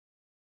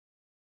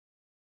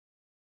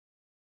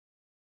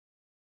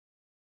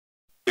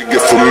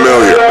Get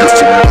familiar, get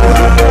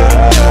familiar.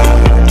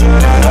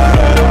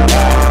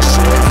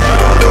 So if you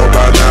don't know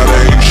by now,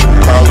 then you should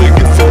probably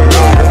get familiar.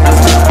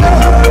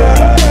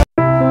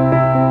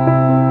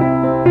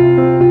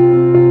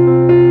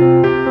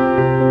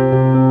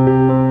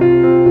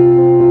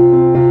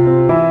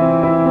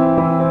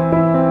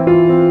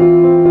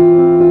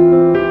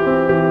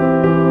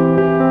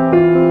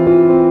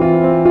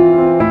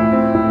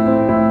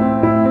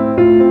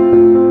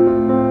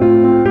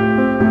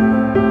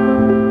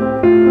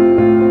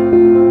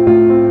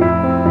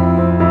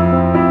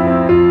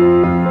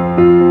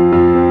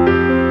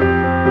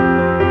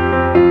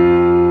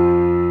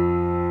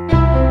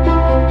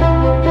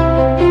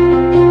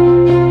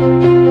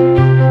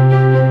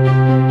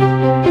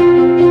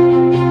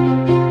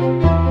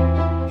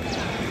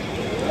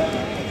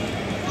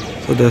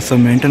 So there's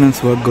some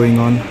maintenance work going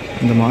on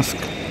in the mosque.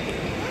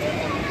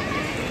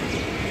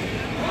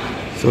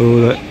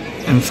 So the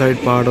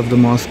inside part of the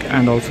mosque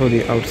and also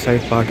the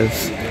outside part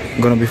is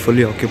going to be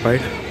fully occupied.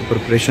 The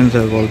preparations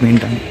have all been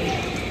done.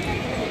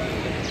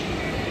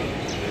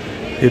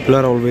 People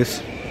are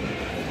always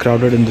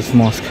crowded in this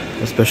mosque,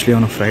 especially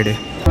on a Friday.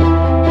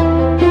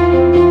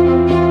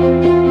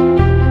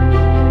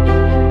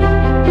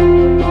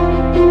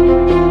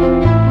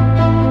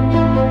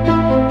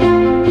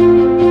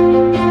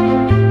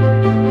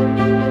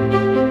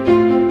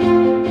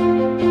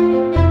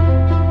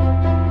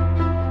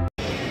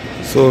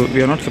 So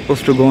we are not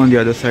supposed to go on the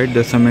other side.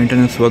 There's some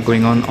maintenance work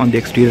going on the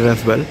exterior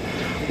as well.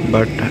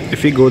 But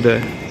if we go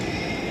there,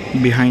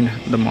 behind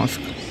the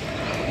mosque,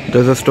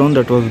 there's a stone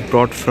that was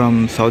brought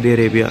from Saudi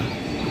Arabia,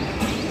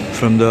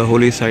 from the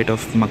holy site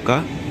of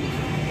Makkah,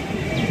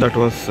 that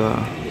was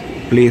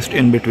placed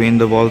in between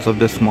the walls of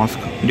this mosque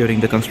during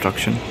the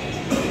construction.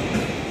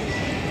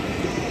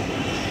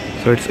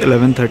 So it's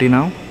 11:30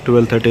 now.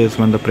 12:30 is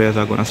when the prayers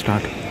are going to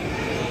start.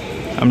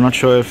 I'm not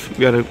sure if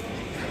we are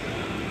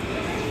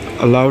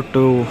allowed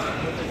to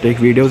take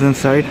videos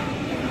inside,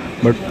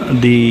 but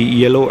the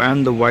yellow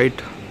and the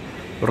white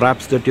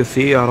wraps that you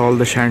see are all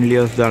the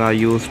chandeliers that are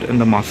used in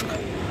the mosque.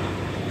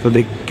 So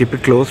they keep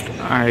it closed.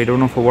 I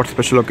don't know for what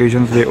special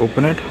occasions they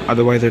open it,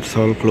 otherwise it's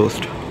all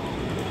closed.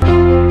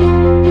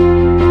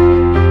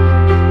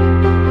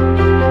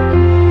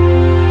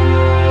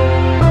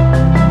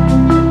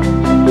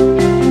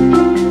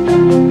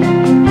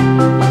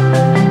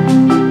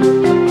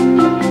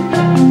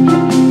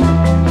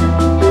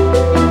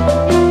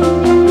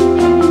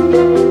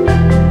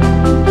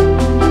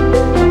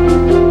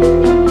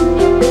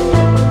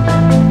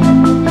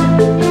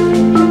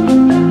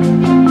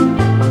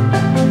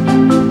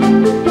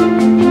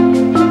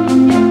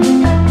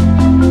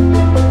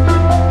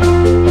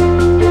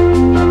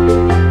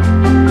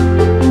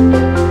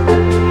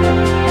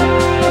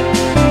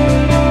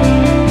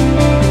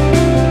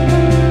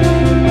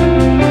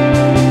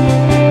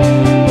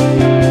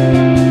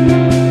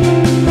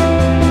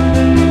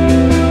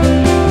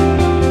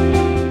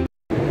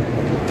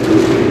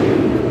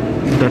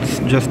 That's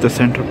just the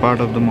center part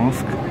of the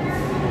mosque.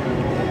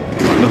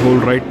 The whole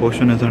right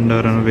portion is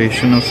under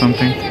renovation or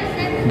something.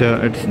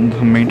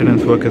 Some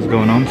maintenance work is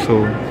going on,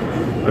 so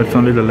it's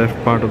only the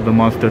left part of the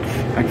mosque that's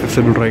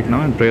accessible right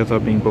now, and prayers are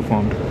being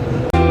performed.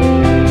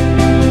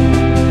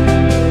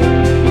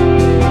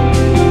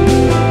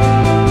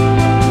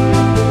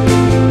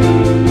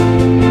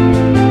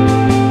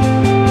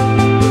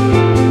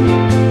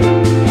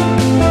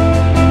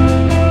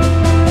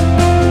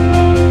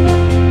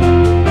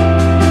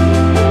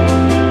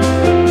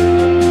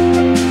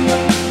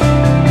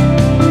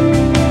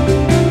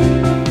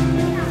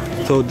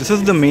 So this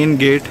is the main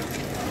gate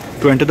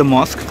to enter the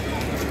mosque.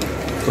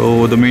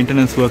 So the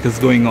maintenance work is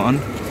going on.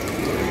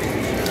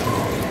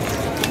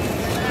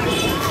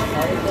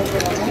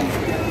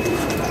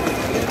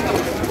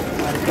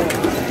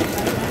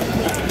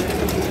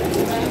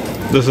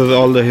 This is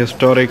all the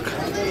historic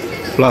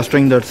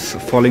plastering that's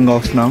falling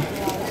off now.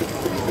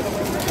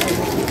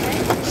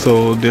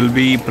 So they'll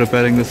be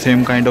preparing the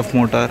same kind of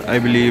mortar, I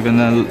believe,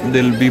 and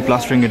they'll be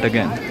plastering it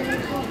again.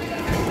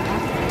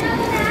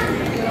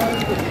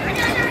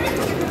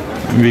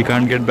 We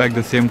can't get back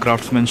the same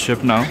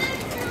craftsmanship now.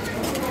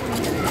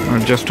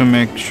 Just to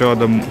make sure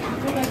the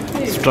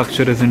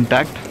structure is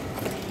intact.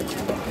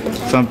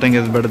 Something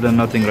is better than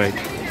nothing, right?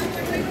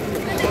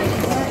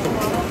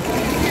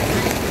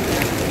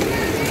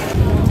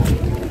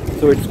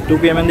 So it's 2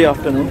 PM in the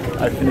afternoon.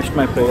 I finished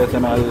my prayers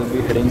and I'll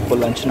be heading for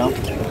lunch now,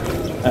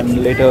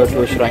 and later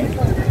to a shrine.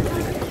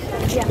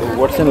 So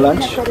what's in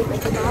lunch?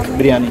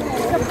 Biryani.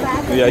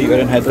 Yeah, you are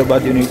in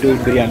Hyderabad, you need to eat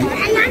biryani.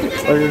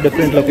 But at a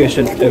different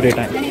location every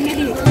time.